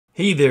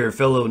Hey there,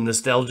 fellow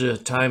nostalgia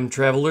time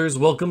travelers.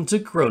 Welcome to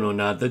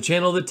Chrononaut, the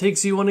channel that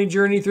takes you on a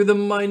journey through the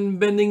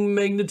mind-bending,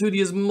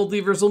 magnitudious,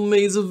 multiversal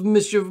maze of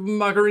mischief,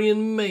 mockery,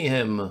 and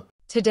mayhem.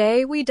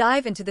 Today, we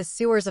dive into the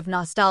sewers of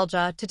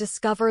nostalgia to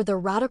discover the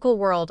radical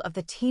world of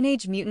the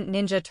Teenage Mutant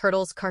Ninja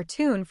Turtles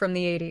cartoon from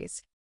the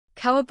 80s.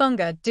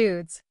 Cowabunga,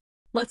 dudes.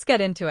 Let's get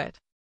into it.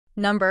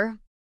 Number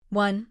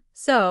 1.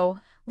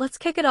 So, let's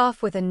kick it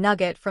off with a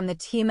nugget from the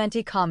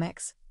TMNT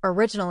comics.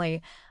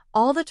 Originally,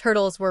 all the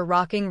turtles were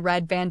rocking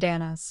red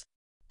bandanas.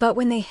 But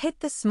when they hit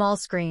the small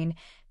screen,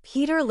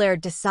 Peter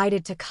Laird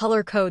decided to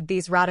color-code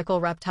these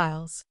radical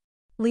reptiles.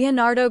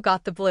 Leonardo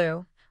got the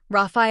blue,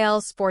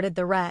 Raphael sported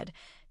the red,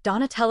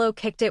 Donatello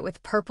kicked it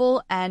with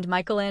purple, and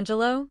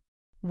Michelangelo?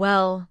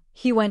 Well,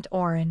 he went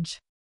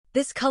orange.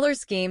 This color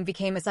scheme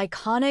became as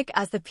iconic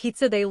as the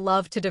pizza they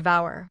loved to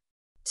devour.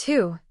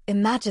 2.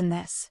 Imagine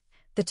this.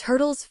 The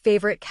turtles'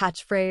 favorite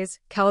catchphrase,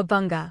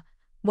 Cowabunga,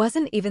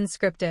 wasn't even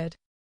scripted.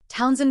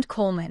 Townsend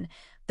Coleman,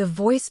 the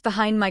voice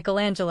behind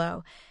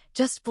Michelangelo,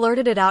 just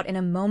blurted it out in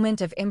a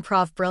moment of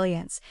improv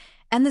brilliance,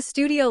 and the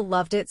studio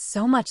loved it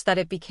so much that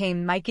it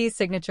became Mikey's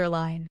signature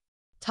line.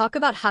 Talk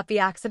about happy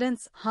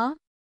accidents, huh?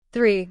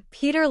 3.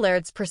 Peter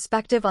Laird's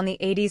perspective on the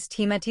 80s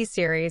TMNT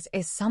series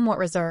is somewhat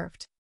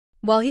reserved.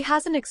 While he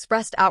hasn't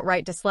expressed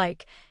outright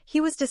dislike, he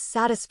was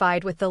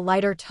dissatisfied with the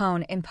lighter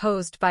tone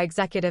imposed by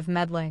executive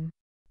meddling.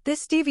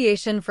 This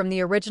deviation from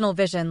the original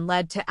vision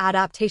led to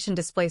adaptation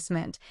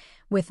displacement,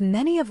 with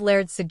many of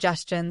Laird's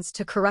suggestions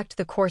to correct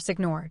the course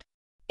ignored.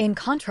 In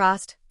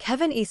contrast,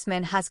 Kevin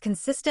Eastman has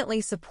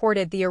consistently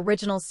supported the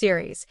original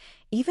series,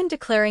 even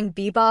declaring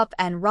Bebop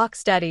and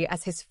Rocksteady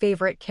as his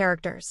favorite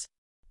characters.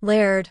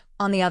 Laird,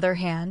 on the other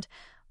hand,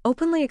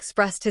 openly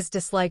expressed his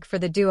dislike for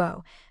the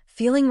duo,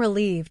 feeling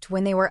relieved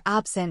when they were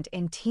absent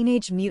in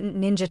Teenage Mutant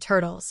Ninja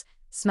Turtles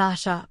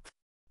Smash Up.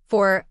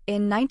 For,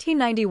 in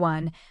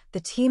 1991, the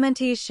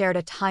TMNT shared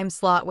a time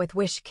slot with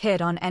Wish Kid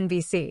on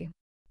NBC.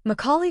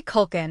 Macaulay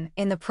Culkin,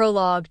 in the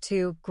prologue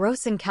to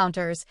Gross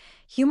Encounters,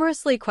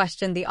 humorously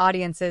questioned the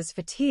audience's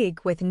fatigue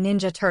with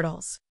Ninja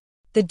Turtles.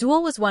 The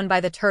duel was won by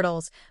the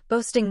Turtles,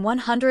 boasting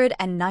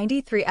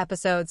 193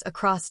 episodes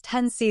across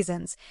 10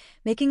 seasons,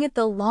 making it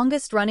the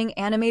longest-running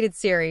animated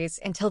series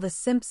until The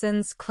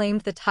Simpsons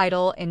claimed the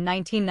title in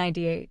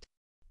 1998.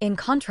 In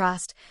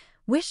contrast,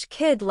 Wish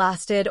Kid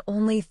lasted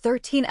only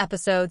 13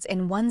 episodes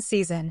in one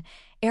season,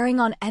 airing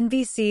on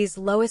NBC's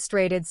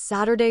lowest-rated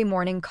Saturday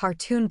morning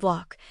cartoon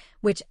block,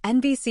 which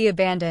NBC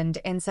abandoned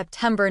in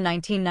September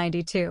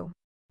 1992.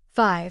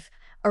 5.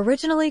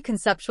 Originally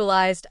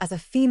conceptualized as a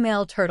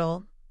female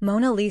turtle,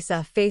 Mona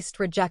Lisa faced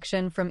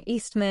rejection from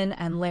Eastman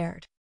and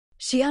Laird.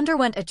 She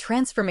underwent a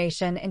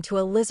transformation into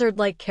a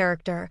lizard-like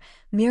character,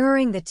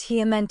 mirroring the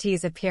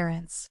TMNT's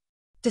appearance.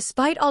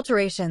 Despite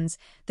alterations,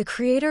 the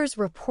creators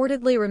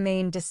reportedly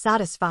remained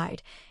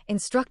dissatisfied,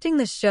 instructing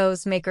the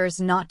show's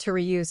makers not to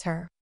reuse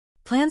her.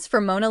 Plans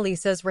for Mona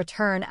Lisa's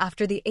return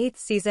after the 8th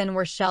season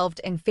were shelved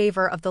in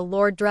favor of the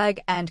Lord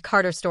Dreg and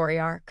Carter story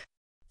arc.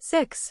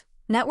 6.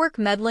 Network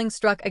meddling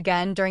struck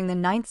again during the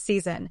 9th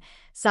season,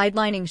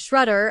 sidelining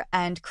Shredder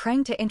and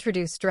Krang to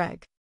introduce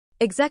Dreg.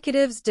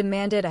 Executives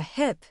demanded a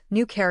hip,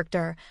 new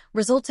character,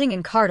 resulting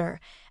in Carter,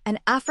 an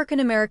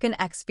African-American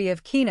ex-spy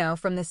of Kino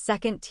from the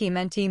second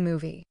TMNT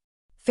movie.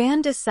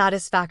 Fan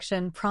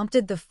dissatisfaction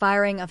prompted the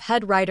firing of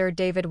head writer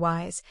David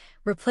Wise,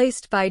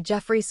 replaced by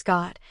Jeffrey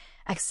Scott,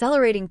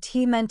 accelerating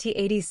TMNT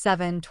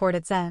 87 toward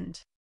its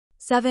end.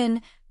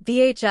 7.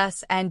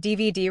 VHS and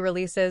DVD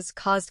releases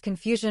caused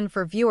confusion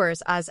for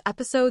viewers as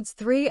episodes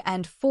 3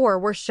 and 4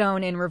 were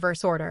shown in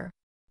reverse order.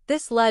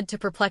 This led to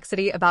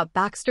perplexity about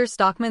Baxter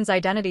Stockman's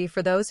identity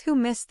for those who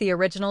missed the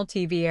original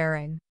TV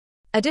airing.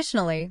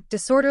 Additionally,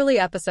 disorderly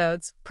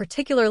episodes,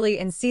 particularly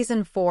in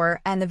Season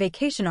 4 and the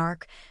Vacation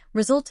arc,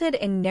 resulted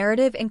in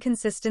narrative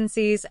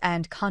inconsistencies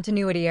and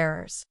continuity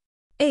errors.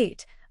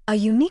 8. A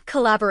unique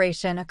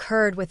collaboration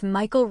occurred with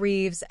Michael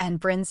Reeves and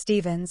Brynn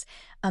Stevens,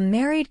 a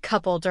married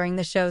couple during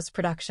the show's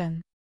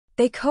production.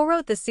 They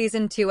co-wrote the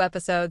Season 2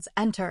 episodes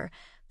Enter,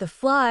 The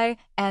Fly,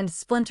 and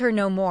Splinter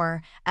No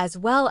More, as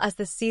well as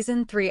the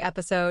Season 3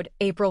 episode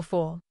April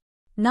Fool.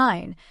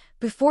 9.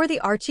 Before the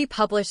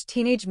Archie-published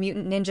Teenage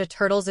Mutant Ninja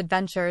Turtles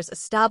Adventures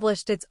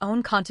established its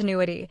own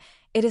continuity,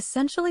 it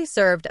essentially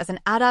served as an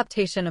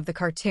adaptation of the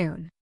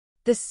cartoon.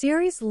 The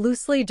series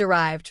loosely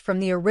derived from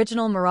the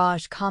original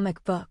Mirage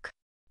comic book.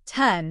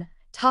 10.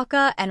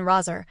 Taka and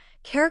Razor,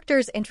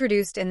 characters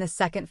introduced in the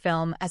second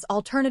film as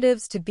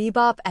alternatives to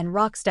Bebop and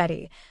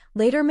Rocksteady,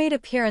 later made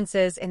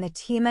appearances in the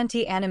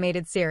TMNT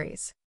animated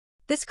series.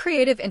 This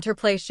creative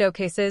interplay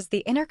showcases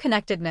the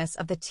interconnectedness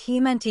of the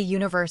TMNT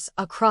universe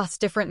across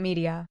different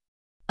media.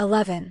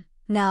 11.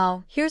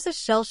 Now, here's a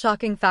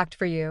shell-shocking fact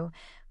for you.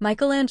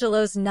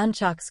 Michelangelo's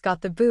nunchucks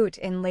got the boot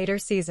in later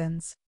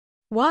seasons.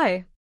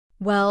 Why?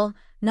 Well,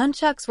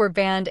 nunchucks were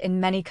banned in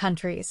many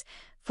countries,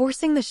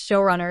 forcing the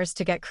showrunners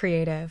to get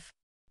creative.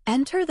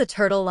 Enter the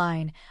Turtle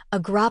line, a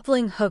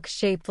grappling hook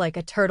shaped like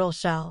a turtle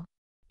shell.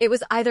 It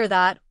was either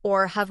that,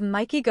 or have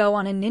Mikey go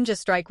on a ninja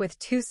strike with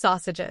 2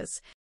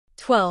 sausages.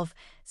 12.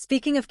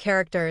 Speaking of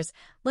characters,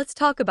 let's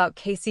talk about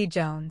Casey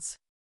Jones.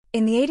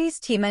 In the 80s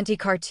TMNT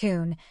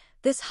cartoon,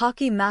 this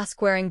hockey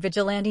mask-wearing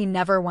vigilante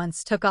never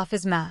once took off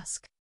his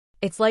mask.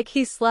 It's like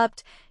he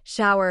slept,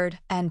 showered,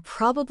 and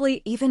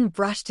probably even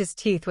brushed his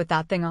teeth with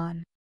that thing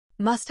on.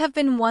 Must have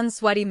been one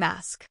sweaty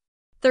mask.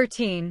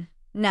 13.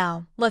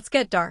 Now, let's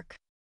get dark.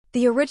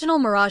 The original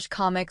Mirage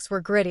comics were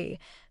gritty,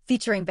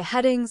 featuring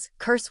beheadings,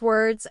 curse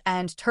words,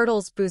 and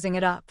turtles boozing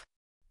it up.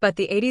 But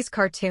the 80s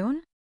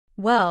cartoon?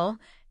 Well,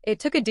 it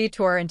took a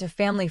detour into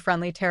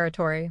family-friendly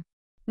territory.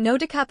 No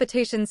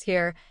decapitations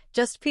here,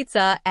 just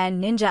pizza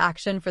and ninja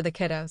action for the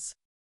kiddos.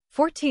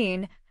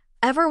 14.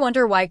 Ever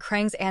wonder why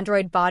Krang's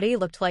android body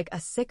looked like a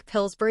sick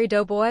Pillsbury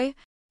Doughboy?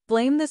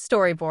 Blame the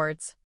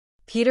storyboards.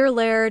 Peter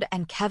Laird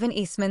and Kevin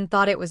Eastman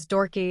thought it was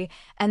dorky,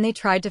 and they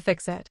tried to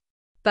fix it.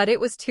 But it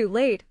was too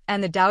late,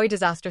 and the Dowie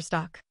disaster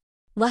stuck.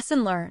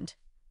 Lesson learned.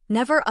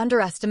 Never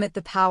underestimate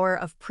the power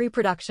of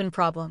pre-production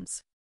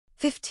problems.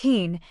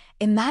 15.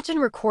 Imagine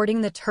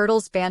recording the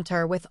Turtles'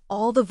 banter with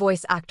all the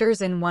voice actors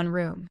in one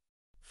room.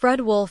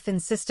 Fred Wolf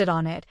insisted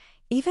on it,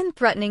 even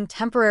threatening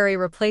temporary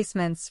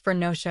replacements for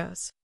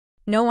no-shows.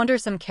 No wonder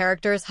some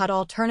characters had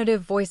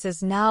alternative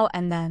voices now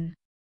and then.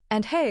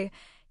 And hey,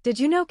 did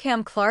you know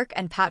Cam Clark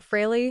and Pat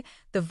Fraley,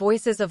 the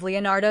voices of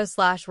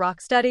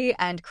Leonardo/Rocksteady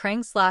and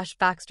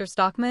Krang/Baxter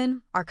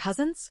Stockman, are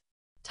cousins?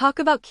 Talk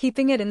about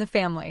keeping it in the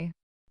family.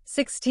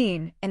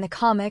 16. In the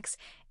comics,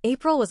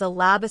 April was a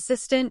lab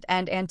assistant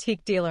and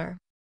antique dealer.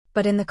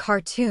 But in the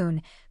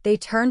cartoon, they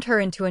turned her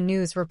into a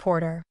news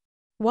reporter.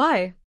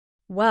 Why?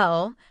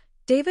 Well,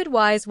 David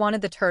Wise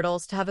wanted the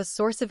Turtles to have a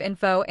source of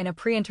info in a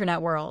pre-internet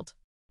world.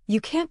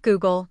 You can't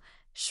Google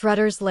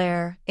Shredder's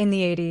lair in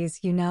the 80s,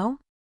 you know?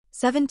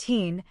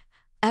 17.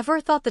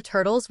 Ever thought the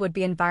Turtles would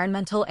be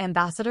environmental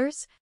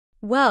ambassadors?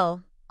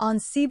 Well, on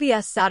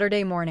CBS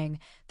Saturday morning,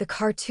 the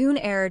cartoon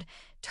aired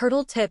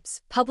Turtle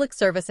Tips public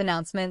service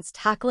announcements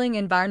tackling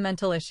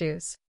environmental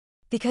issues.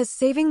 Because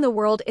saving the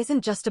world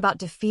isn't just about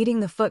defeating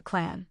the Foot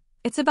Clan,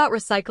 it's about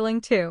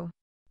recycling too.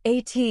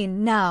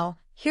 18. Now,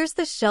 here's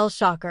the shell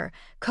shocker.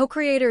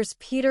 Co-creators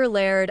Peter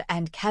Laird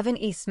and Kevin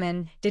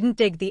Eastman didn't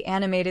dig the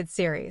animated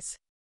series.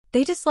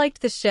 They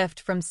disliked the shift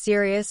from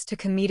serious to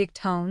comedic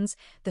tones,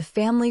 the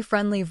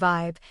family-friendly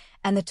vibe,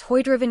 and the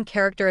toy-driven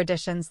character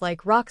additions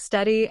like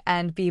Rocksteady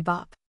and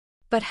Bebop.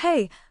 But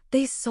hey,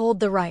 they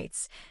sold the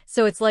rights,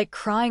 so it's like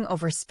crying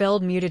over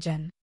spilled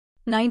mutagen.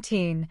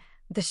 19.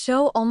 The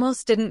show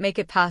almost didn't make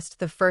it past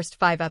the first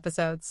 5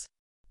 episodes.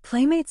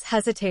 Playmates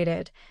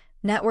hesitated,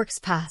 networks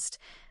passed,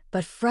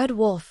 but Fred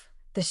Wolf,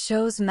 the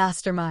show's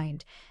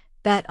mastermind,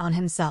 bet on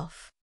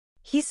himself.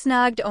 He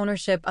snagged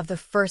ownership of the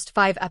first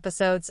 5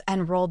 episodes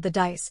and rolled the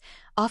dice,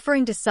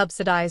 offering to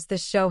subsidize the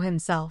show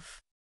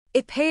himself.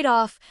 It paid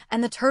off,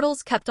 and the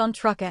Turtles kept on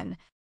truckin'.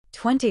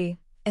 20.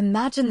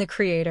 Imagine the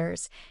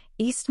creators,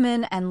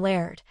 Eastman and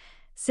Laird,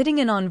 sitting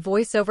in on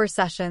voiceover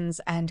sessions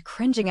and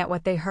cringing at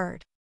what they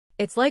heard.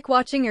 It's like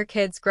watching your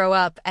kids grow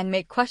up and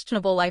make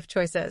questionable life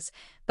choices,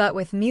 but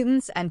with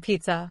mutants and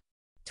pizza.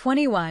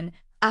 21.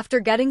 After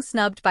getting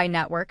snubbed by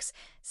networks,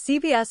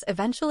 CBS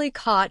eventually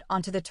caught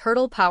onto the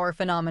turtle power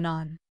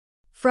phenomenon.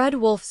 Fred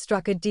Wolf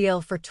struck a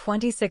deal for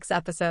 26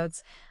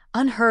 episodes,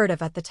 unheard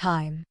of at the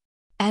time.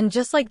 And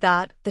just like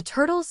that, the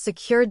Turtles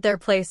secured their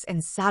place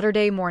in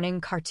Saturday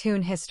morning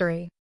cartoon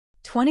history.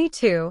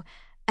 22.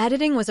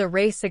 Editing was a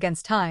race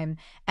against time,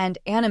 and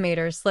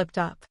animators slipped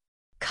up.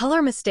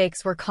 Color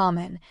mistakes were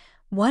common.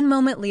 One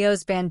moment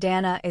Leo's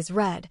bandana is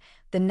red,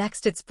 the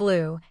next it's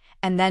blue,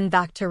 and then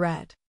back to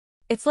red.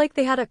 It's like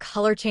they had a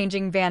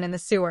color-changing van in the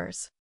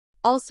sewers.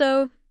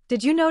 Also,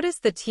 did you notice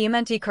the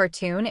TMNT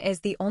cartoon is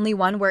the only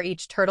one where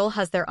each turtle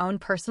has their own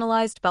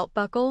personalized belt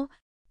buckle?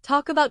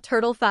 Talk about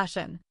turtle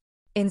fashion.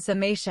 In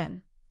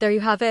summation, there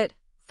you have it,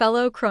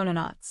 fellow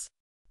chrononauts.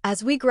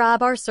 As we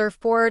grab our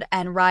surfboard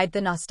and ride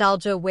the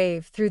nostalgia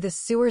wave through the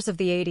sewers of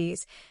the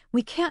 80s,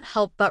 we can't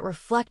help but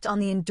reflect on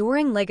the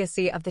enduring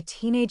legacy of the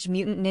Teenage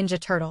Mutant Ninja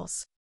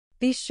Turtles.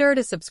 Be sure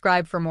to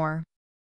subscribe for more.